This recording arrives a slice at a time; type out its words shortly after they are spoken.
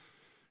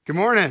Good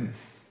morning.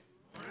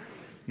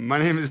 My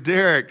name is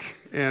Derek,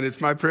 and it's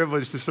my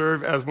privilege to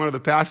serve as one of the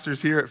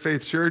pastors here at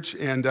Faith Church,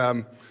 and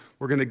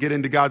we're going to get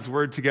into God's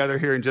Word together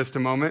here in just a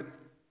moment.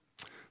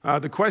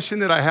 The question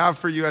that I have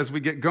for you as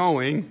we get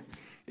going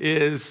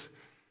is,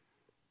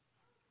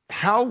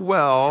 how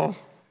well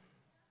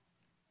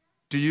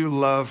do you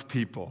love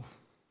people?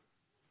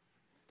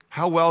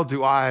 How well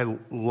do I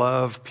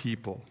love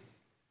people?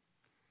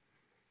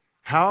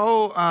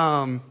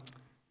 How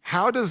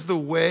does the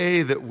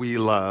way that we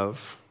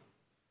love,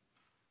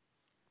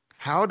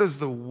 how does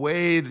the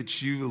way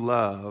that you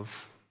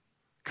love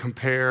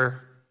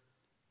compare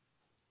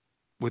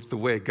with the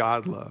way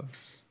God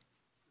loves?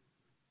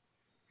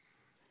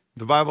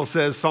 The Bible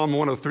says, Psalm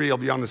 103, it'll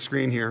be on the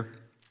screen here.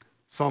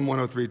 Psalm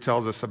 103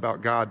 tells us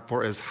about God.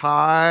 For as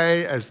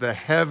high as the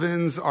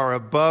heavens are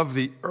above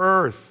the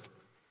earth,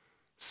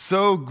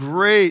 so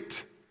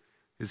great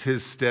is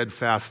his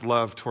steadfast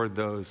love toward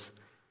those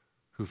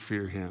who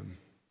fear him.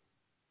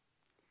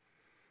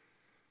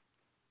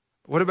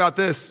 What about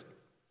this?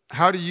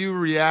 How do you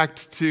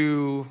react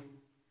to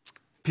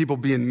people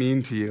being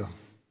mean to you?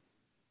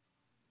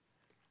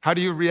 How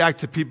do you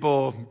react to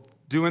people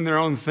doing their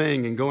own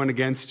thing and going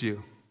against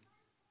you?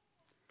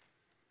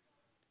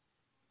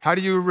 How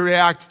do you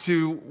react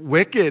to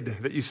wickedness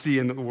that you see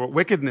in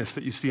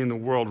the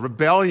world,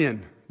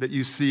 rebellion that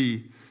you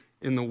see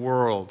in the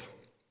world?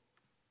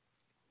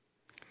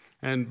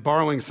 And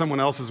borrowing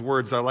someone else's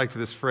words, I liked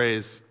this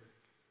phrase.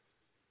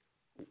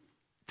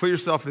 Put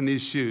yourself in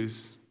these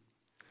shoes.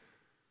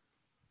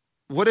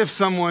 What if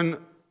someone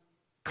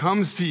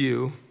comes to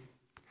you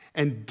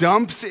and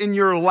dumps in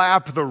your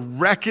lap the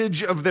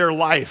wreckage of their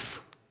life?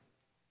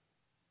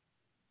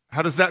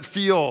 How does that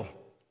feel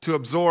to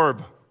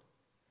absorb?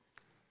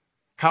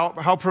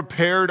 How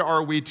prepared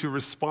are we to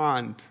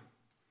respond?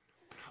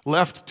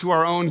 Left to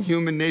our own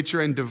human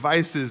nature and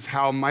devices,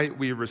 how might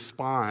we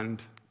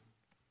respond?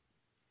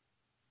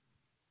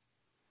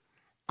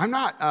 I'm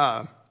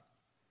not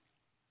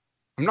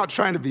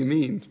trying to be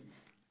mean.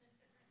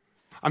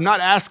 I'm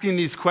not asking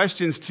these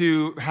questions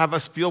to have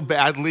us feel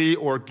badly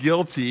or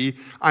guilty.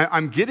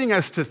 I'm getting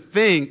us to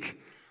think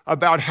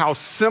about how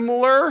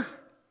similar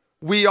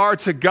we are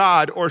to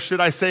God, or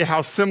should I say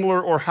how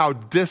similar or how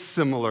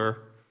dissimilar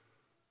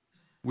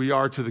we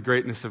are to the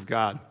greatness of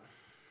God.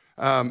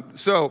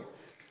 So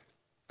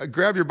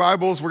grab your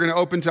Bibles. We're going to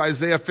open to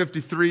Isaiah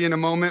 53 in a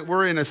moment.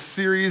 We're in a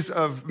series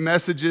of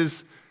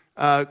messages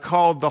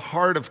called The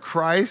Heart of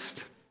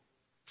Christ.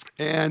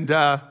 And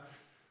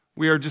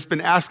we have just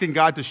been asking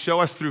God to show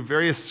us through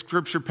various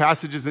scripture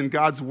passages in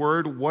God's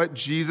Word what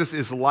Jesus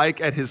is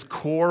like at his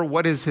core,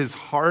 what is his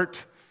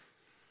heart.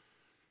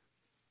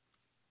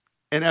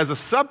 And as a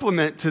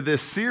supplement to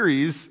this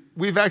series,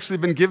 we've actually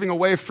been giving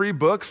away free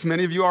books.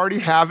 Many of you already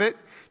have it.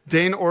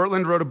 Dane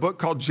Ortland wrote a book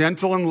called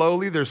Gentle and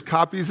Lowly. There's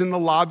copies in the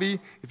lobby.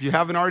 If you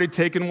haven't already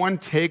taken one,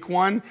 take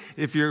one.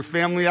 If your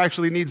family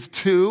actually needs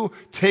two,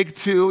 take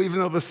two, even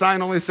though the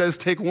sign only says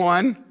take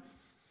one.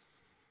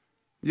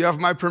 You have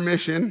my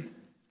permission.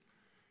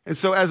 And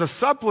so as a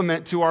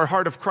supplement to our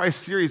Heart of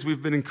Christ series,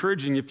 we've been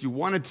encouraging, if you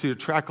wanted to,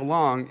 track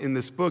along in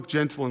this book,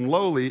 Gentle and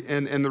Lowly.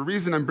 And the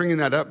reason I'm bringing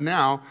that up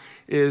now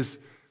is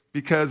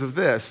because of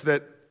this,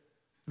 that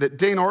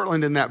Dane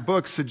Ortland in that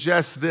book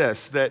suggests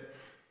this, that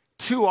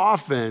too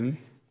often,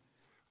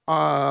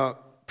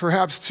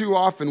 perhaps too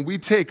often, we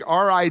take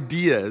our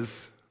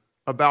ideas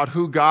about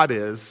who God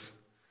is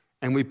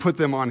and we put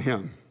them on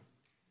him.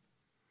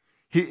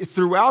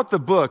 Throughout the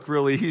book,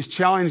 really, he's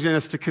challenging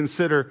us to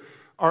consider,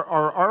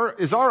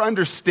 is our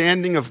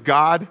understanding of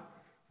God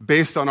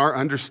based on our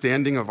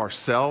understanding of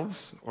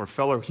ourselves or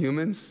fellow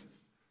humans?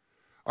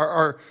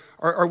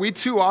 Are we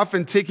too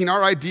often taking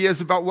our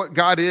ideas about what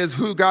God is,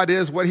 who God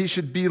is, what he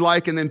should be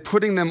like, and then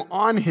putting them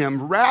on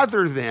him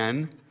rather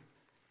than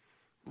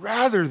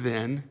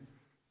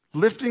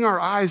lifting our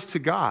eyes to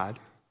God,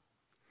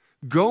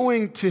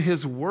 going to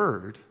his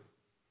word,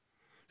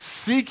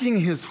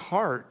 seeking his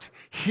heart,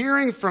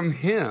 hearing from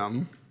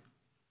him,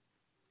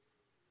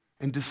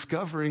 and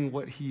discovering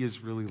what he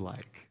is really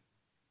like?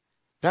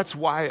 That's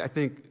why I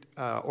think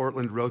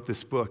Ortland wrote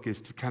this book,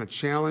 is to kind of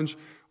challenge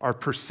our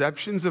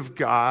perceptions of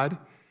God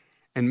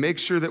and make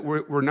sure that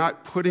we're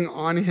not putting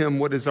on him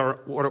what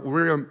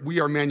we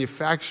are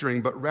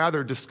manufacturing, but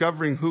rather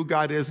discovering who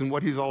God is and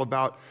what he's all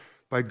about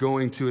by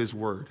going to his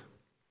word.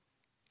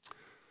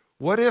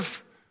 What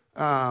if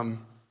our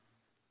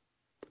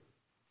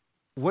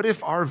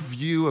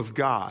view of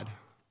God,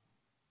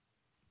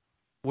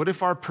 what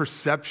if our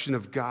perception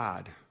of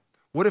God,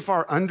 what if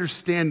our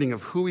understanding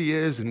of who he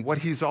is and what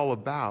he's all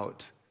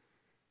about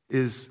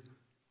is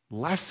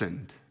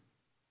lessened,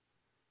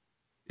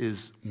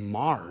 is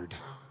marred,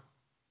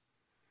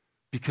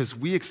 because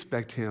we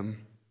expect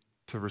him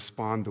to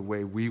respond the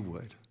way we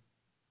would?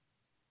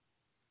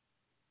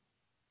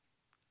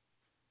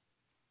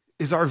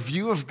 Is our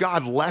view of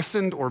God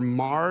lessened or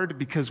marred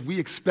because we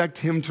expect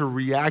him to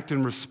react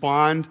and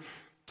respond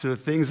to the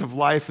things of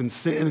life and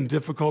sin and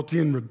difficulty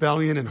and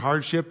rebellion and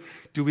hardship?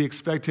 Do we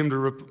expect him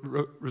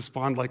to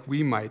respond like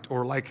we might,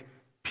 or like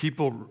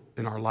people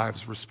in our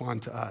lives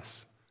respond to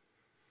us.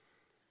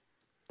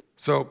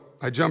 So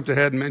I jumped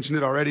ahead and mentioned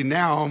it already.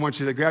 Now I want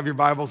you to grab your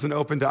Bibles and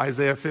open to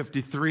Isaiah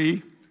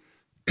 53.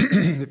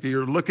 If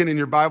you're looking in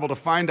your Bible to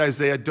find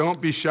Isaiah,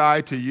 don't be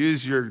shy to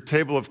use your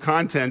table of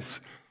contents.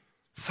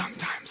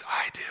 Sometimes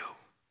I do.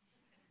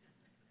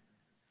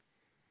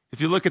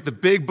 If you look at the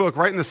big book,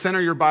 right in the center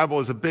of your Bible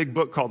is a big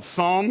book called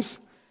Psalms.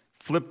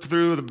 Flip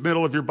through the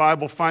middle of your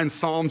Bible, find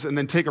Psalms, and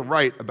then take a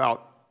right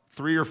about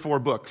 3 or 4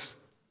 books,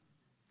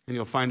 and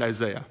you'll find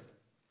Isaiah.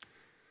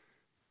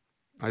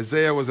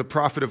 Isaiah was a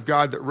prophet of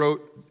God that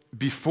wrote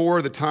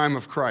before the time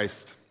of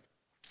Christ.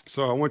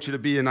 So I want you to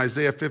be in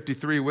Isaiah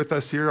 53 with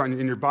us here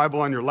in your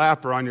Bible on your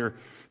lap or on your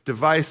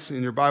device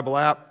in your Bible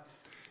app.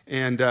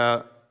 And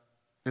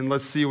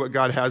let's see what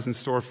God has in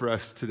store for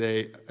us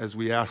today as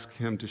we ask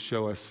him to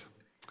show us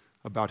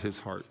about his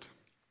heart.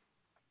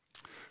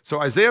 So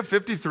Isaiah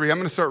 53, I'm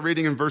going to start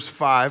reading in verse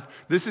 5.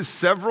 This is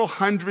several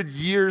hundred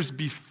years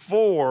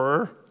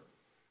before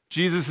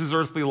Jesus'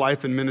 earthly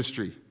life and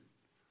ministry.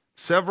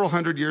 Several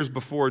hundred years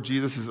before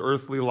Jesus'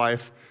 earthly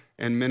life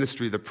and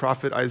ministry, the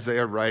prophet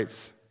Isaiah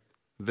writes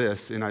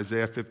this in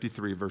Isaiah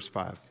 53, verse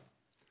 5.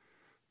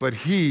 But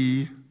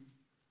he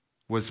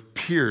was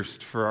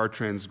pierced for our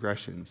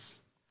transgressions.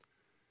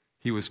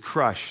 He was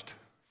crushed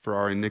for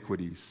our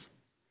iniquities.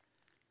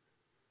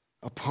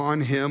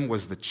 Upon him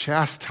was the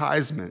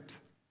chastisement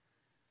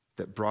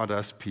that brought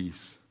us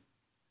peace.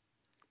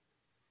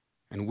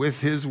 And with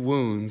his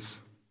wounds,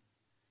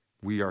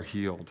 we are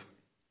healed.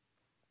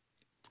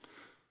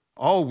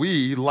 All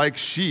we, like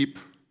sheep,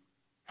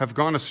 have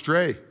gone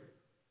astray.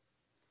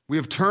 We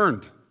have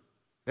turned,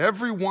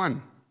 every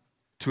one,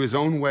 to his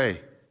own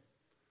way.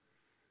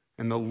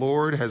 And the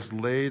Lord has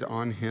laid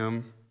on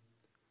him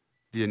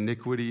the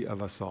iniquity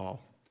of us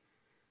all.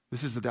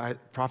 This is the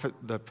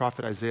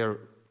prophet Isaiah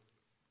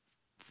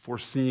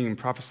foreseeing and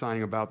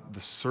prophesying about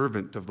the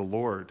servant of the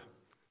Lord,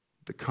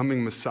 the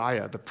coming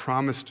Messiah, the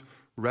promised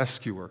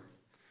rescuer.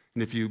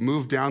 And if you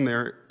move down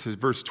there to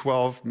verse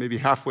 12, maybe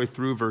halfway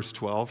through verse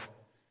 12,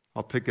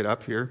 I'll pick it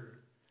up here.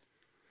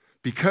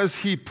 Because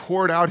he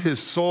poured out his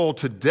soul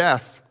to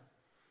death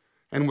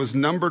and was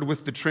numbered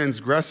with the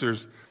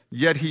transgressors,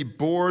 yet he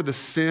bore the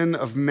sin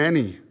of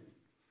many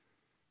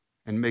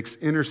and makes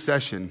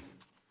intercession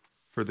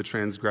for the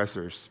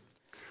transgressors.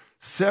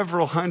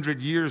 Several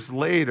hundred years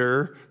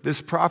later, this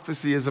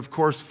prophecy is, of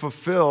course,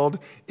 fulfilled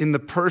in the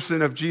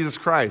person of Jesus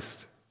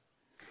Christ.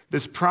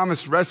 This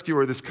promised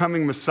rescuer, this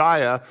coming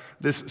Messiah,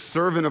 this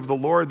servant of the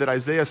Lord that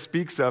Isaiah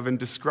speaks of and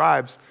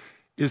describes,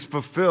 is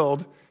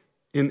fulfilled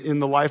in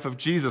the life of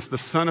Jesus, the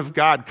Son of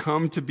God,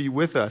 come to be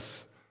with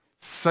us,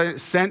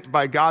 sent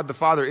by God the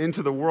Father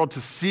into the world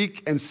to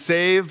seek and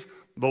save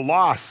the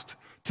lost,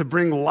 to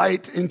bring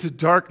light into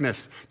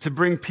darkness, to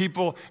bring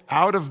people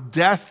out of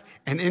death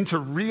and into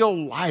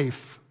real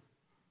life.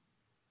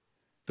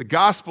 The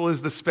gospel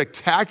is the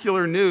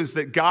spectacular news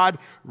that God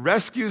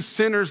rescues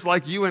sinners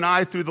like you and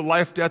I through the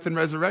life, death, and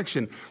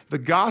resurrection. The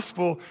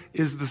gospel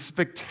is the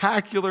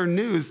spectacular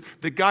news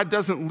that God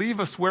doesn't leave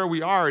us where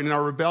we are in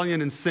our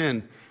rebellion and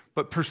sin,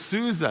 but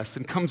pursues us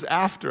and comes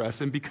after us.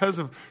 And because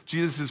of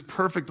Jesus'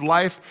 perfect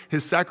life,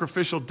 his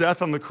sacrificial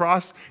death on the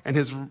cross, and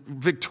his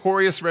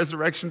victorious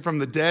resurrection from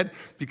the dead,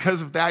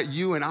 because of that,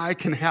 you and I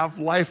can have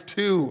life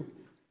too.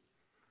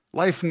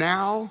 Life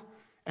now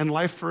and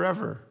life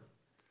forever.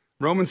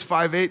 Romans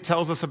 5:8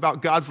 tells us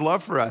about God's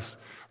love for us.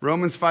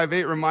 Romans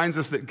 5:8 reminds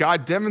us that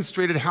God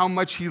demonstrated how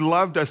much he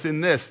loved us in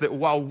this, that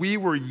while we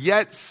were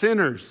yet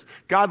sinners,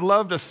 God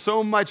loved us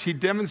so much, he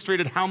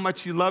demonstrated how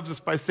much he loves us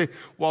by saying,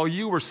 while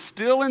you were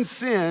still in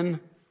sin,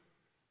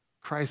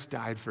 Christ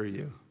died for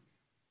you.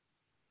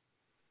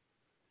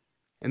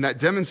 And that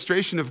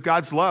demonstration of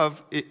God's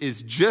love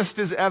is just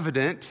as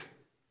evident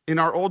in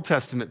our Old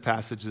Testament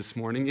passage this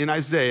morning, in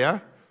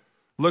Isaiah.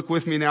 Look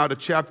with me now to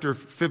chapter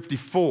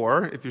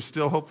 54. If you're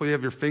still, hopefully you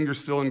have your fingers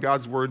still in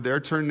God's word there.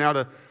 Turn now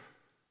to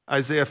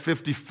Isaiah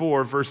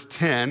 54, verse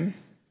 10.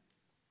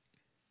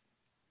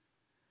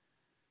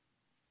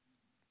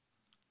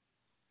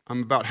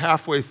 I'm about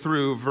halfway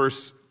through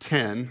verse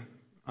 10.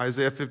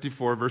 Isaiah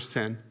 54, verse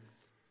 10.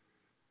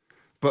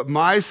 But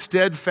my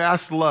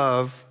steadfast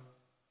love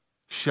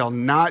shall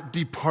not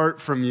depart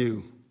from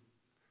you,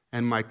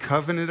 and my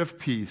covenant of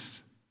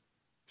peace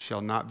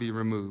shall not be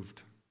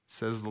removed,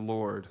 says the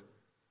Lord,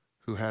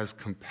 who has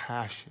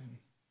compassion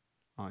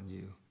on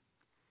you.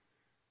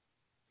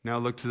 Now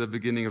look to the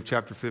beginning of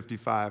chapter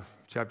 55.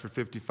 Chapter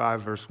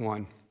 55, verse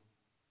 1.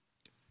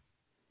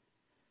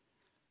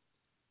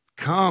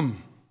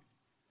 Come,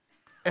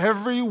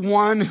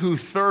 everyone who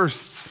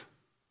thirsts,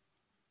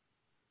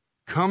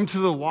 come to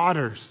the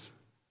waters.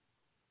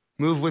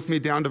 Move with me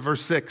down to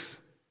verse 6.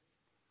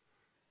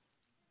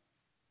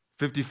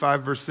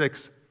 55, verse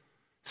 6.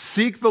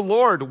 Seek the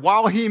Lord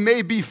while he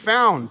may be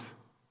found.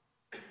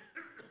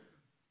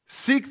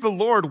 Seek the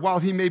Lord while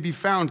he may be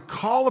found.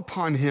 Call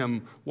upon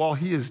him while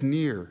he is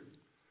near.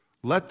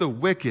 Let the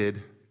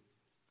wicked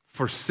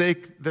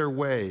forsake their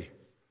way,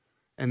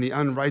 and the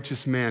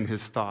unrighteous man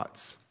his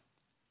thoughts.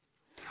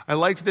 I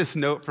liked this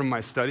note from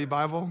my study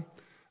Bible.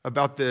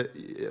 about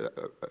the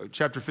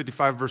chapter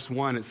 55, verse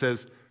 1. It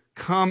says,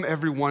 "Come,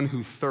 everyone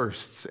who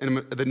thirsts." And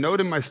the note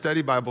in my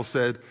study Bible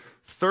said,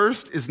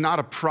 "Thirst is not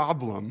a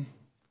problem,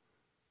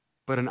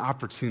 but an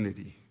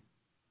opportunity."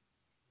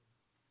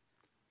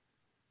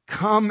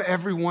 Come,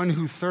 everyone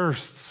who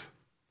thirsts.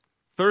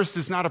 Thirst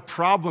is not a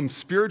problem.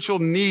 Spiritual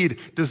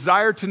need,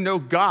 desire to know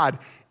God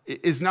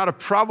is not a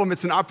problem.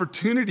 It's an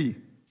opportunity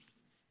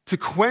to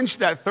quench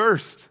that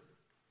thirst.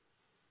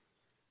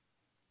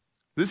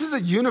 This is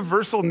a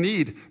universal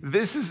need.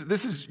 This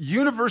is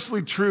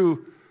universally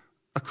true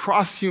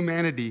across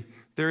humanity.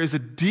 There is a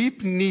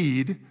deep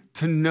need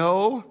to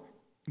know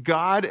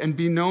God and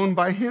be known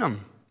by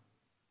Him.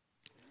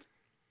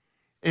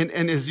 And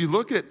as you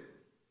look at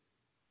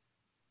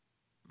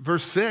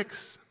verse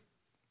 6,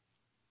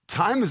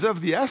 time is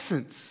of the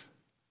essence.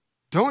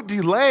 Don't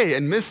delay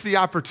and miss the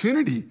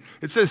opportunity.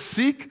 It says,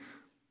 "Seek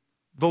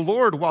the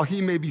Lord while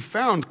He may be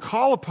found.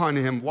 Call upon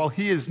Him while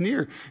He is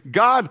near."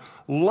 God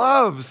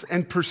loves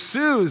and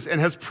pursues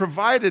and has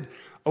provided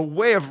a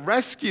way of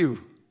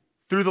rescue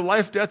through the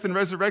life, death, and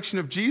resurrection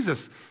of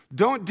Jesus.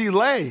 Don't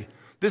delay.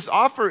 This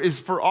offer is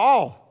for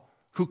all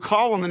who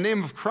call on the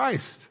name of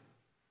Christ.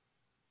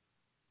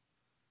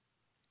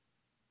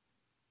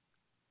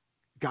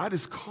 God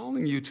is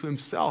calling you to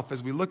Himself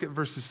as we look at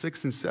verses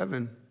 6 and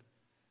 7.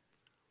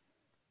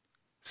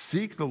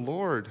 Seek the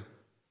Lord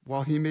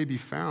while He may be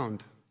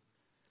found.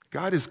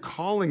 God is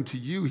calling to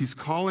you. He's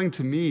calling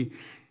to me.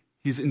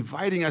 He's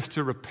inviting us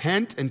to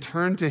repent and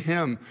turn to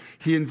Him.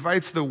 He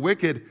invites the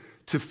wicked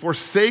to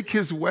forsake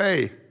his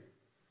way,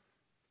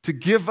 to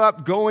give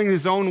up going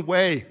his own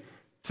way,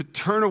 to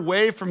turn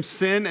away from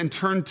sin and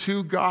turn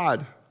to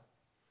God.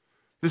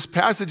 This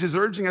passage is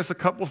urging us a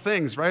couple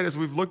things, right? As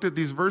we've looked at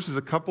these verses,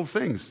 a couple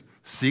things.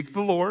 Seek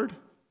the Lord.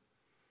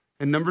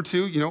 And number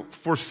two,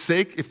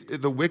 forsake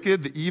the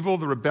wicked, the evil,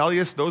 the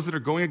rebellious, those that are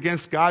going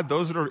against God,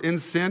 those that are in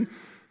sin.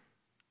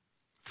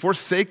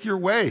 Forsake your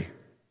way.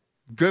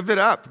 Give it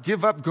up.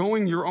 Give up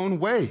going your own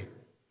way.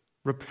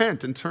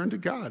 Repent and turn to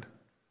God.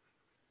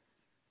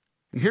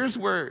 And here's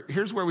where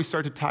we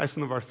start to tie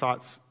some of our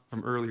thoughts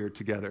from earlier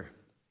together.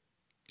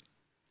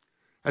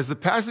 As the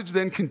passage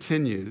then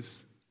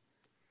continues,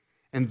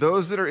 and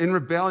those that are in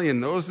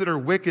rebellion, those that are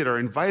wicked are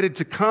invited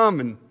to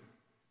come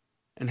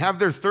and have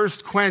their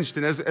thirst quenched.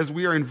 And as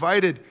we are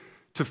invited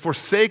to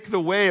forsake the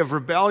way of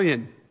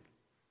rebellion,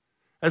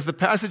 as the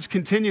passage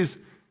continues,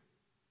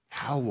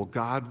 how will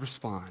God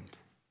respond?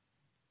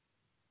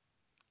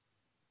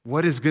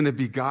 What is going to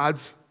be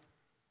God's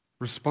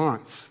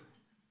response?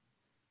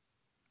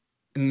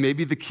 And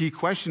maybe the key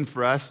question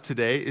for us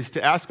today is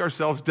to ask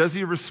ourselves, does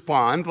He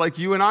respond like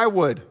you and I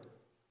would?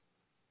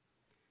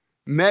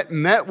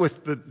 Met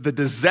with the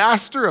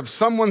disaster of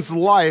someone's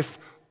life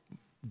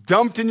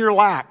dumped in your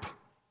lap.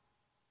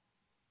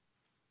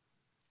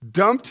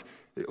 Dumped,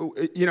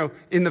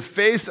 in the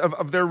face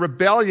of their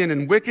rebellion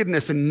and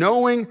wickedness, and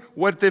knowing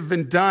what they've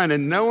been done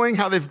and knowing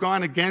how they've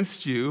gone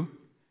against you.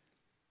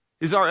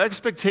 Is our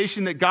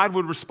expectation that God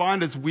would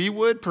respond as we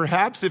would?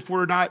 Perhaps if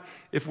we're not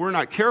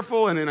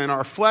careful and in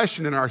our flesh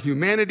and in our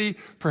humanity,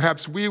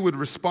 perhaps we would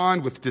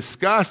respond with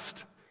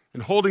disgust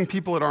and holding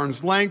people at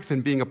arm's length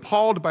and being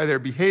appalled by their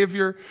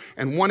behavior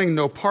and wanting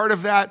no part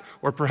of that,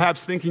 or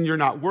perhaps thinking you're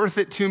not worth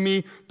it to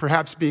me,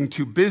 perhaps being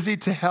too busy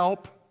to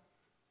help.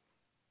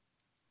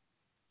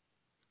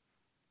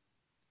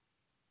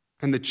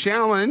 And the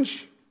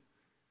challenge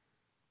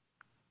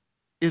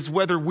is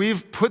whether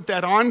we've put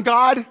that on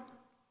God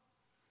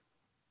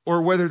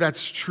or whether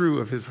that's true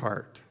of His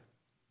heart.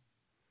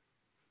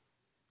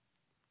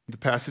 The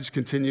passage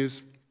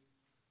continues.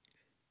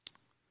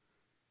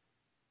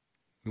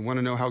 We want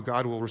to know how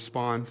God will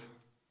respond.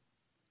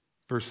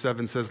 Verse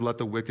 7 says, "Let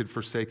the wicked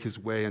forsake his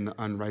way and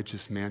the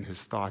unrighteous man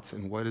his thoughts."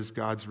 And what is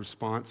God's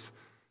response?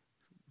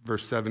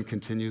 Verse 7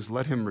 continues,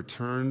 "Let him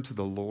return to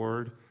the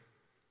Lord,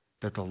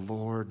 that the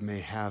Lord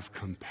may have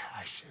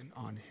compassion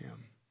on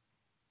him.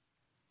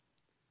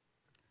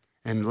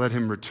 And let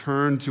him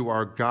return to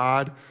our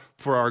God,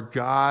 for our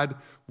God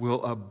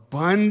will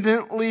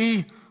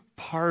abundantly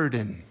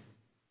pardon."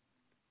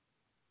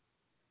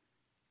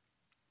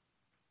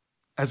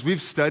 As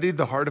we've studied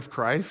the heart of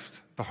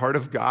Christ, the heart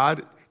of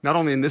God, not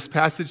only in this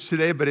passage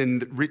today, but in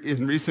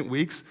recent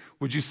weeks,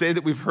 would you say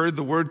that we've heard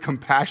the word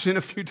compassion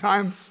a few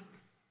times?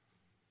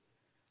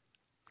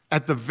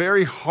 At the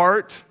very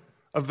heart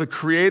of the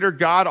Creator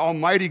God,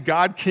 Almighty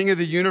God, King of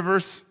the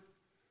universe,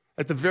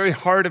 at the very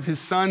heart of His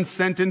Son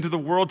sent into the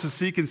world to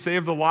seek and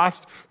save the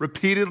lost,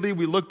 repeatedly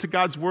we look to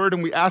God's Word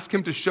and we ask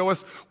Him to show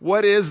us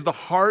what is the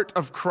heart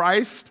of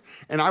Christ.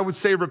 And I would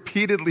say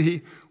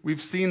repeatedly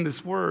we've seen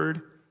this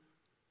word.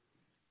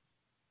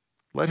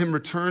 Let him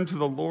return to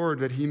the Lord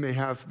that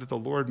the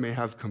Lord may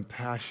have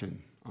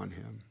compassion on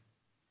him.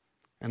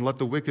 And let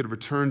the wicked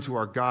return to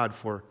our God,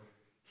 for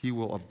He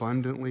will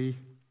abundantly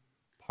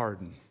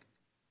pardon.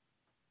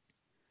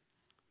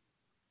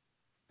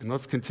 And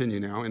let's continue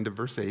now into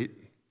verse 8.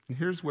 And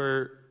here's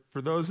where,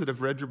 for those that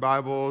have read your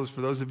Bibles,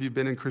 for those of you who've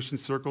been in Christian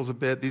circles a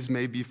bit, these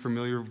may be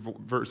familiar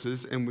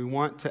verses, and we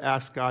want to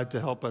ask God to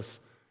help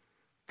us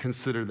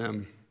consider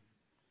them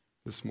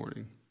this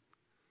morning.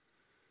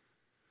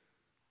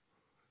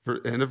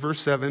 End of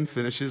verse 7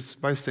 finishes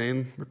by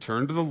saying,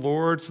 return to the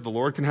Lord so the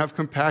Lord can have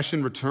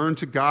compassion. Return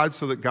to God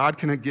so that God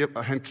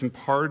can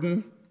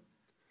pardon.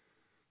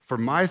 For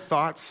my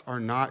thoughts are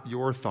not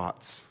your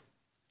thoughts.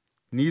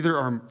 Neither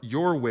are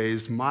your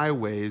ways my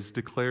ways,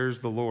 declares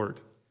the Lord.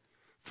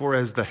 For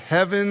as the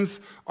heavens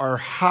are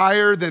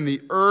higher than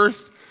the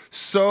earth,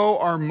 so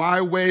are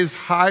my ways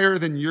higher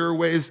than your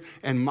ways,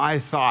 and my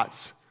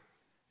thoughts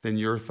than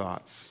your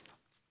thoughts.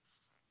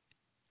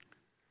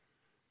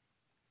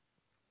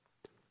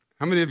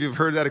 How many of you have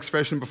heard that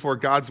expression before?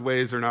 God's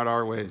ways are not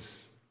our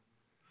ways.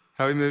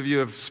 How many of you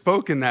have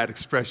spoken that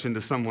expression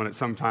to someone at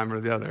some time or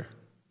the other?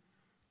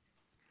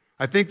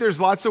 I think there's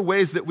lots of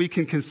ways that we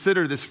can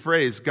consider this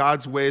phrase,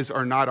 God's ways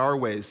are not our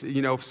ways.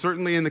 You know,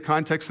 certainly in the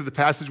context of the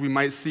passage, we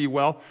might see,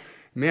 well,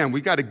 man,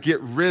 we got to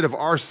get rid of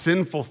our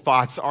sinful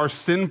thoughts, our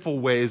sinful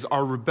ways,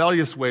 our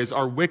rebellious ways,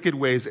 our wicked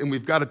ways, and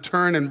we've got to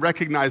turn and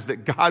recognize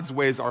that God's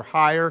ways are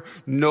higher,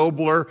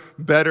 nobler,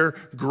 better,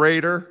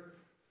 greater.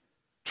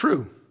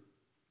 True.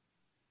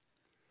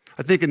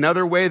 I think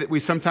another way that we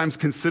sometimes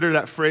consider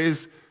that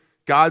phrase,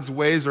 God's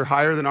ways are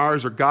higher than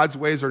ours, or God's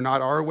ways are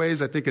not our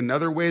ways, I think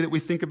another way that we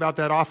think about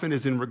that often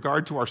is in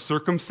regard to our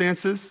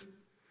circumstances.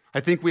 I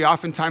think we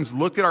oftentimes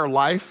look at our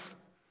life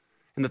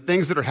and the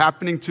things that are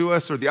happening to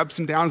us or the ups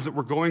and downs that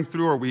we're going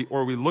through,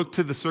 or we look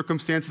to the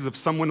circumstances of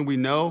someone we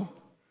know,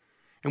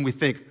 and we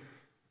think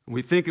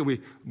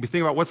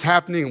about what's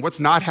happening and what's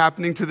not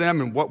happening to them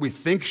and what we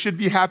think should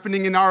be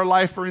happening in our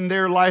life or in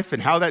their life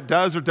and how that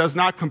does or does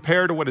not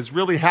compare to what is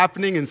really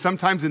happening. And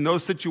sometimes in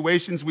those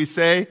situations we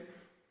say,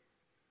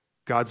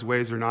 God's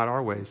ways are not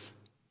our ways.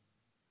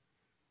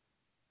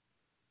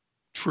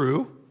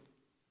 True,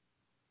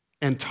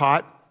 and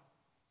taught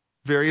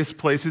various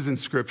places in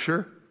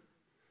Scripture.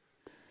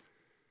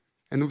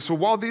 And so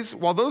while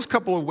those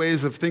couple of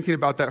ways of thinking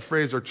about that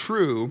phrase are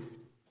true,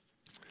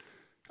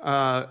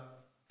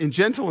 in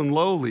Gentle and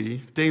Lowly,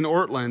 Dane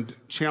Ortland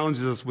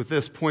challenges us with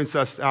this, points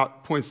this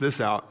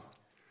out,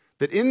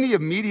 that in the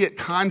immediate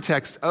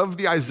context of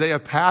the Isaiah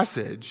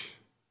passage,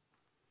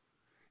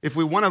 if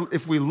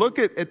we look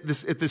at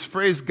this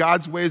phrase,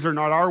 God's ways are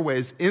not our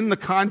ways, in the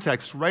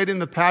context, right in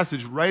the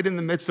passage, right in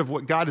the midst of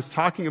what God is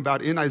talking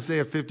about in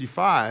Isaiah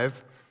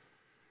 55,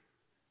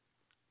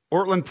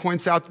 Ortland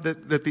points out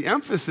that the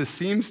emphasis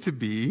seems to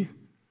be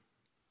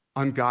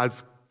on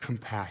God's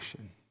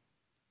compassion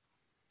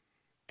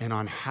and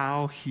on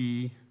how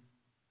he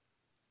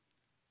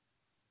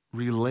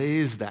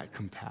relays that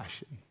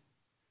compassion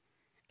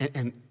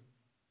and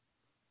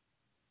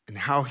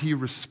how he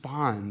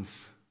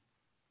responds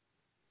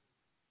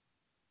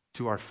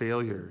to our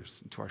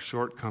failures, and to our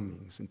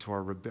shortcomings, and to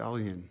our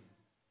rebellion.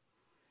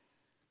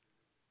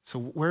 So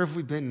where have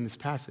we been in this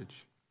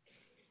passage?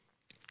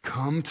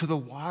 Come to the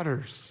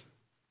waters.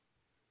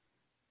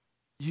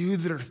 You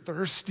that are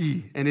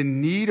thirsty and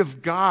in need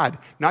of God,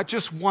 not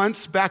just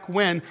once back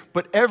when,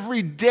 but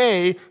every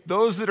day,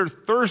 those that are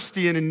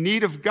thirsty and in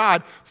need of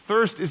God.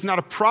 Thirst is not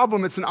a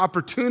problem, it's an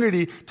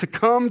opportunity to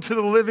come to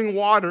the living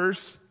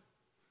waters.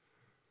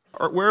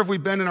 Where have we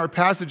been in our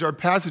passage? Our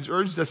passage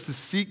urged us to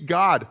seek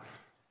God,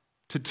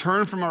 to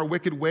turn from our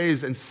wicked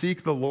ways and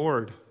seek the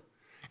Lord.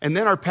 And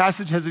then our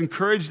passage has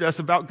encouraged us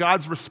about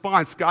God's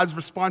response. God's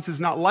response is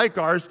not like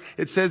ours.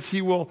 It says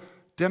he will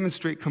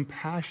demonstrate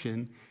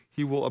compassion.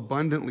 He will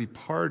abundantly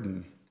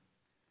pardon.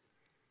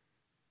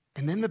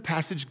 And then the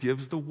passage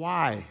gives the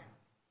why.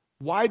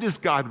 Why does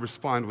God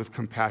respond with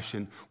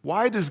compassion?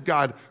 Why does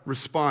God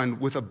respond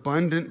with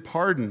abundant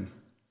pardon?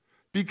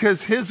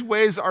 Because his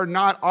ways are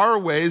not our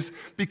ways,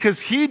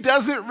 because he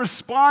doesn't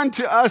respond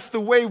to us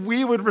the way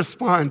we would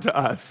respond to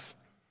us.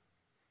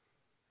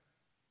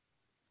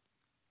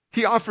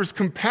 He offers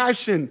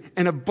compassion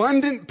and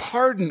abundant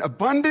pardon,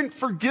 abundant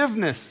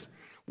forgiveness.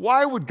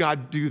 Why would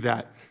God do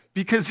that?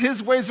 Because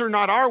his ways are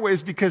not our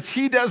ways, because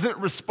he doesn't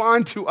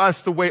respond to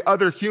us the way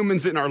other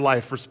humans in our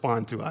life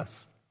respond to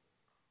us.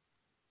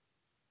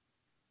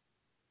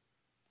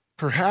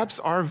 Perhaps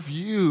our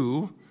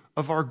view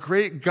of our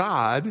great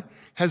God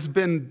has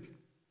been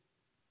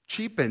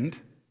cheapened,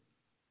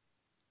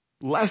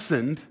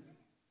 lessened.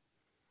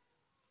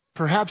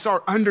 Perhaps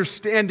our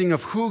understanding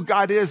of who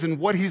God is and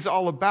what he's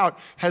all about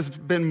has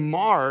been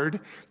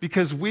marred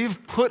because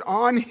we've put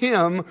on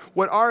him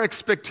what our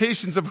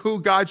expectations of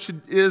who God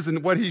is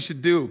and what he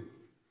should do.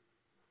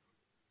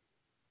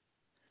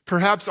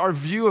 Perhaps our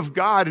view of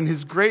God and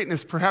his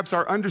greatness, perhaps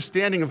our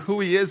understanding of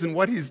who he is and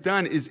what he's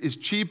done is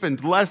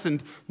cheapened,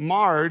 lessened,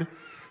 marred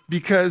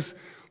because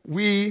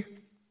we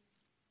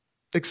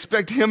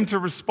expect him to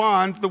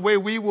respond the way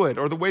we would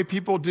or the way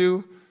people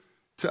do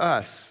to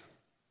us.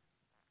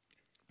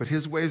 But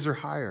his ways are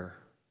higher.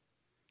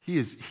 He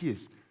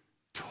is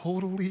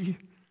totally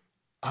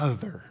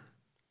other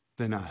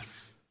than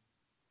us.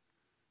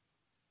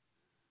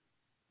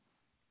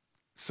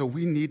 So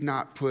we need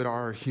not put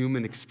our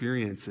human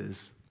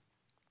experiences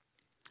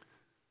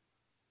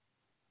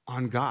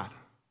on God.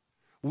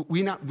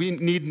 We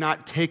need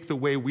not take the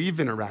way we've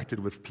interacted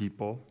with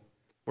people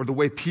or the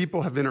way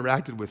people have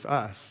interacted with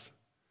us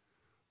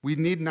we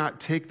need not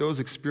take those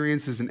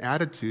experiences and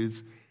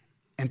attitudes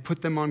and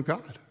put them on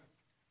God.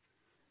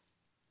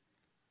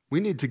 We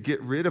need to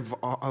get rid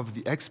of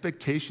the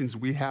expectations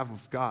we have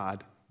of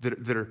God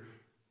that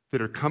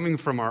are coming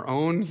from our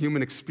own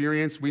human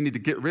experience. We need to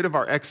get rid of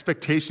our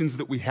expectations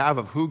that we have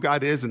of who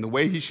God is and the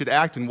way he should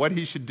act and what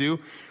he should do.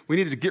 We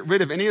need to get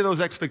rid of any of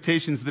those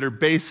expectations that are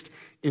based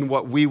in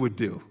what we would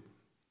do.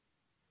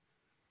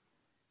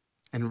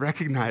 And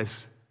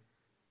recognize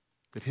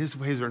that his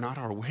ways are not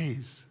our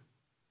ways.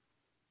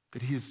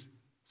 That he is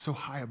so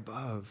high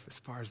above as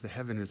far as the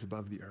heaven is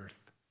above the earth.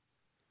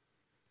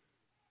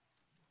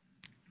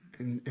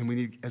 And we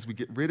need, as we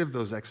get rid of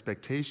those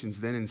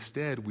expectations, then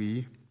instead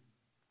we,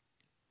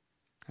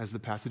 as the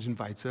passage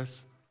invites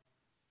us,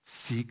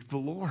 seek the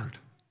Lord.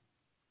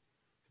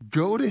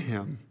 Go to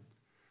him.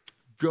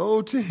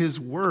 Go to his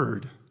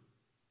word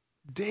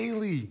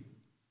daily.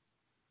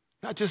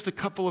 Not just a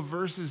couple of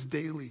verses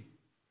daily.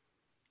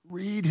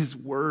 Read his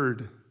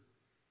word.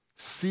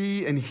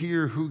 See and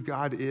hear who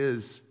God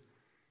is,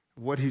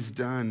 what he's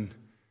done,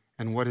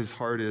 and what his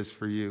heart is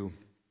for you.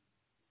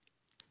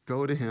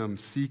 Go to him,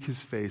 seek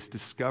his face,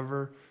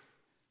 discover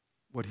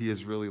what he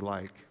is really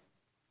like.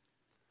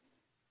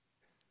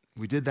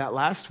 We did that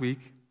last week.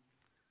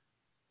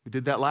 We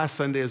did that last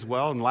Sunday as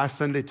well, and last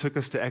Sunday took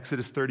us to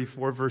Exodus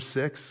 34, verse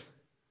 6.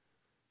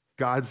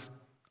 God's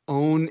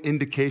own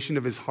indication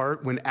of his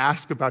heart when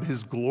asked about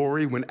his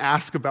glory, when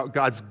asked about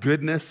God's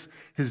goodness,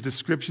 his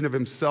description of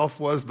himself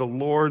was the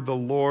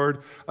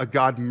Lord, a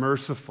God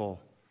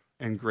merciful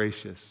and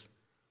gracious,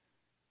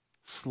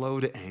 slow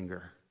to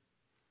anger,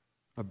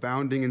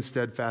 abounding in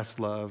steadfast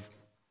love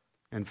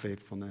and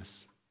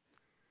faithfulness.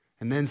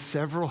 And then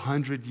several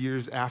hundred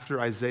years after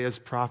Isaiah's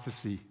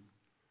prophecy,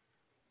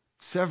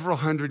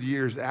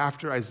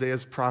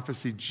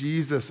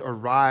 Jesus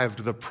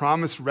arrived, the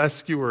promised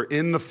rescuer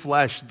in the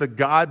flesh, the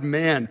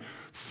God-man,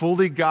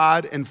 fully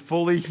God and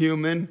fully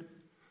human,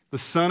 the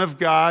Son of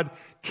God,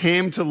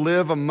 came to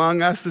live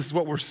among us. This is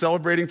what we're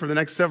celebrating for the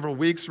next several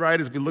weeks,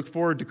 right, as we look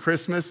forward to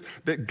Christmas,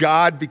 that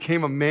God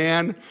became a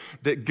man,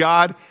 that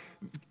God,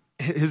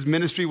 his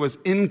ministry was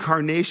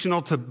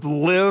incarnational to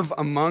live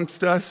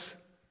amongst us,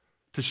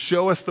 to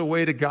show us the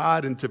way to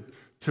God and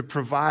to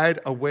provide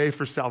a way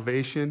for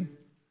salvation.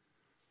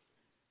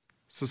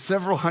 So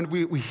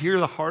we hear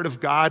the heart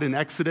of God in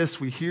Exodus.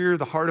 We hear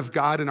the heart of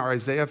God in our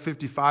Isaiah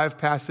 55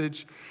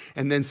 passage.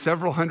 And then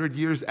several hundred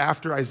years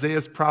after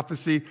Isaiah's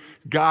prophecy,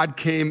 God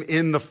came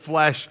in the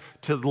flesh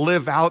to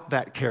live out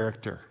that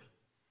character,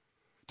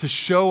 to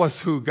show us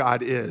who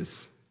God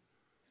is,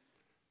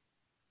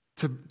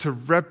 to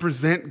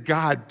represent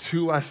God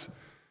to us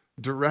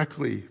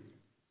directly,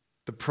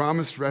 the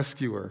promised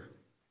rescuer,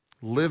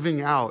 living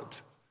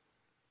out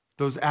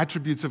those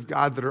attributes of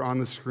God that are on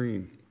the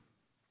screen.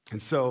 And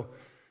so,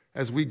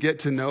 as we get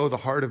to know the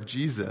heart of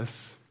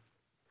Jesus,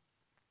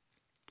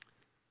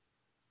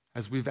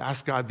 as we've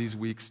asked God these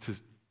weeks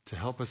to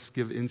help us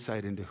give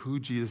insight into who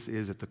Jesus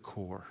is at the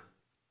core,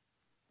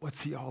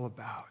 what's he all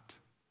about?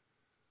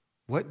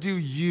 What do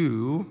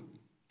you,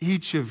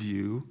 each of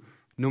you,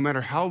 no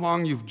matter how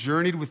long you've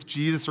journeyed with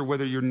Jesus or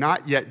whether you're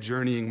not yet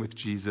journeying with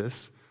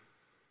Jesus,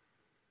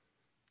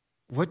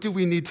 what do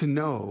we need to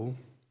know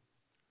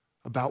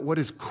about what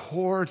is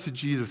core to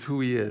Jesus,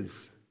 who he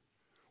is?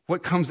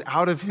 What comes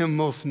out of him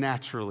most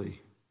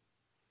naturally?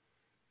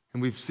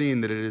 And we've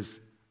seen that it is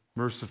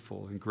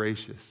merciful and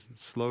gracious,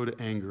 slow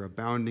to anger,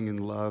 abounding in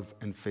love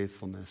and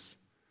faithfulness.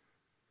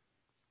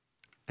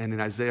 And in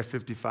Isaiah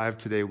 55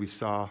 today, we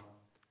saw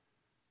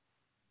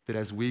that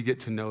as we get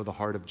to know the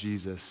heart of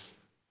Jesus,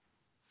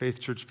 Faith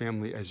Church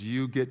family, as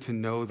you get to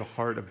know the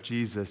heart of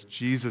Jesus,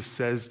 Jesus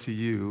says to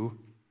you,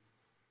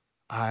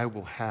 I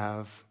will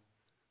have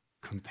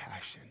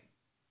compassion.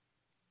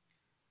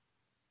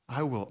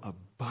 I will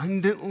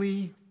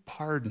abundantly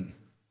pardon,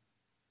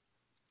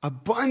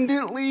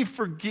 abundantly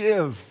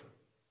forgive,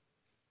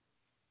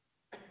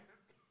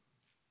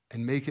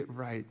 and make it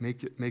right,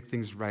 make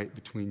things right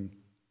between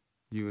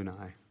you and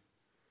I.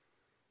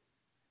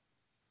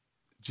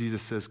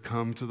 Jesus says,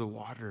 come to the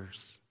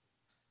waters.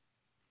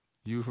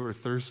 You who are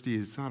thirsty,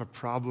 it's not a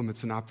problem,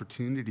 it's an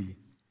opportunity.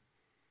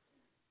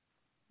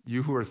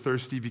 You who are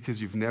thirsty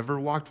because you've never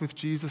walked with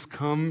Jesus,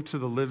 come to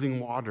the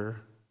living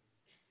water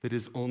that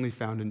is only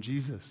found in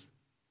Jesus.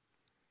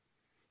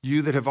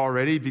 You that have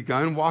already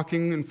begun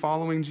walking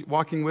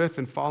with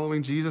and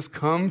following Jesus,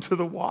 come to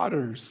the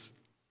waters.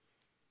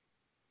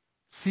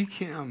 Seek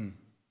him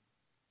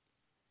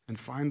and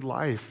find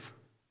life.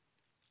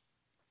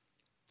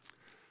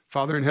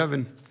 Father in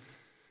heaven,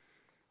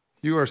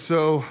 you are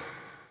so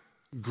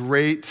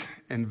great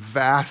and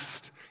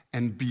vast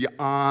and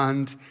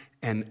beyond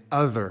and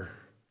other.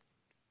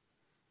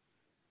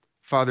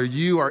 Father,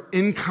 you are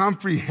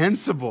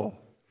incomprehensible.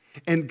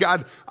 And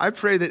God, I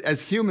pray that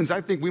as humans, I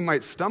think we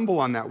might stumble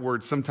on that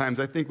word sometimes.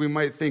 I think we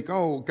might think,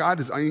 oh, God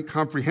is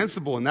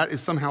incomprehensible, and that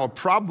is somehow a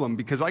problem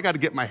because I got to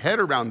get my head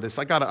around this.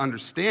 I got to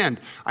understand.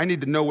 I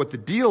need to know what the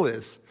deal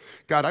is.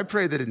 God, I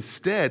pray that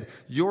instead,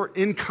 your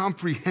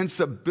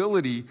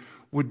incomprehensibility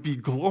would be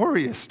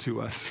glorious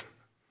to us.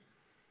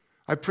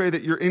 I pray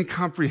that your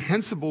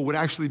incomprehensible would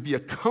actually be a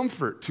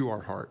comfort to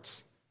our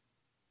hearts,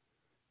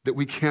 that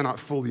we cannot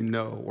fully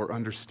know or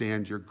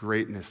understand your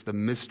greatness, the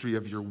mystery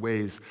of your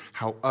ways,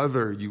 how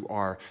other you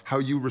are, how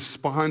you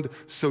respond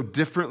so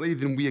differently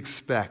than we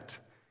expect,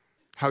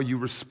 how you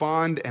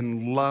respond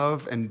and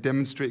love and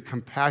demonstrate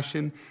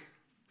compassion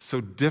so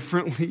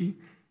differently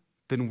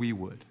than we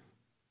would.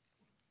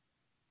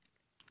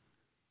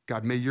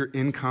 God, may your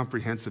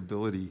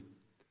incomprehensibility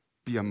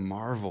be a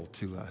marvel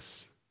to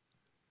us.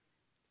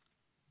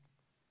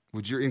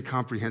 Would your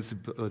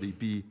incomprehensibility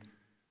be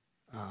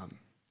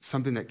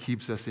something that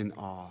keeps us in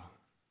awe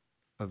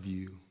of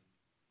you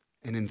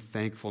and in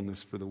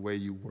thankfulness for the way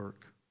you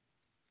work?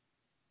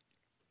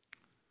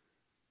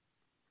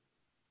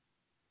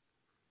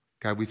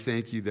 God, we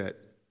thank you that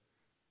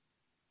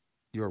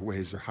your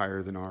ways are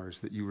higher than ours,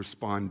 that you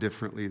respond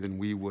differently than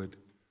we would.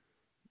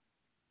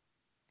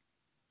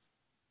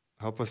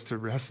 Help us to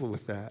wrestle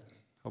with that.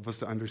 Help us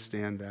to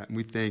understand that. And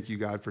we thank you,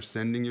 God, for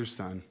sending your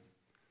Son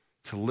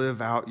to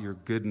live out your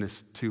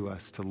goodness to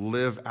us, to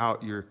live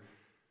out your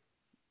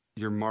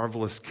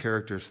marvelous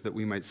character so that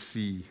we might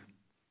see.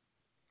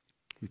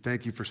 We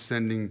thank you for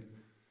sending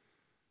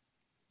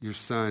your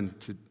Son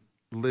to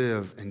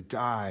live and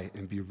die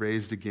and be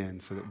raised again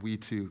so that we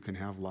too can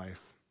have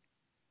life.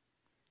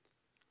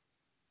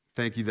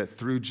 Thank you that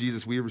through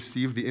Jesus we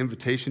receive the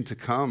invitation to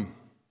come,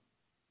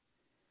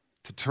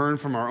 to turn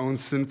from our own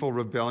sinful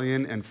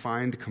rebellion and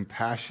find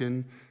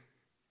compassion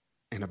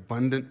and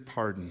abundant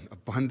pardon,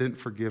 abundant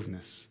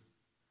forgiveness.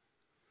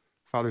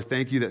 Father,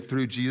 thank you that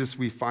through Jesus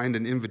we find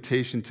an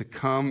invitation to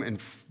come and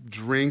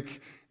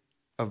drink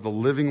of the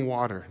living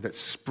water that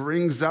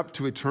springs up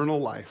to eternal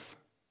life.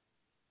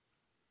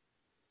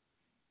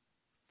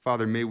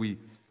 Father, may we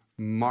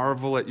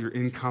marvel at your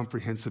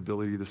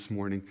incomprehensibility this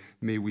morning.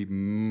 May we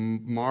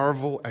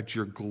marvel at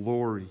your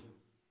glory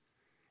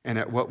and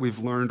at what we've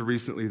learned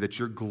recently, that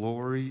your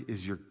glory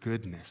is your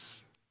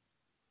goodness.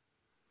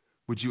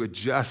 Would you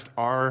adjust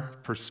our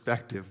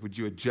perspective? Would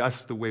you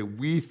adjust the way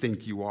we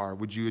think you are?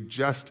 Would you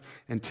adjust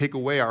and take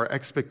away our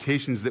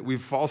expectations that we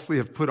falsely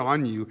have put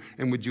on you?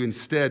 And would you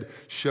instead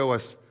show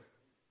us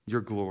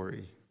your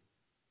glory,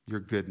 your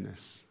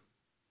goodness?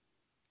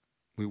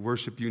 We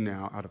worship you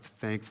now out of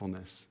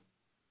thankfulness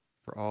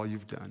for all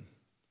you've done,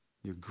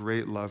 your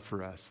great love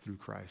for us through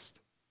Christ.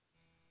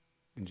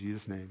 In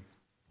Jesus' name,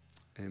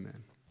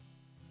 amen.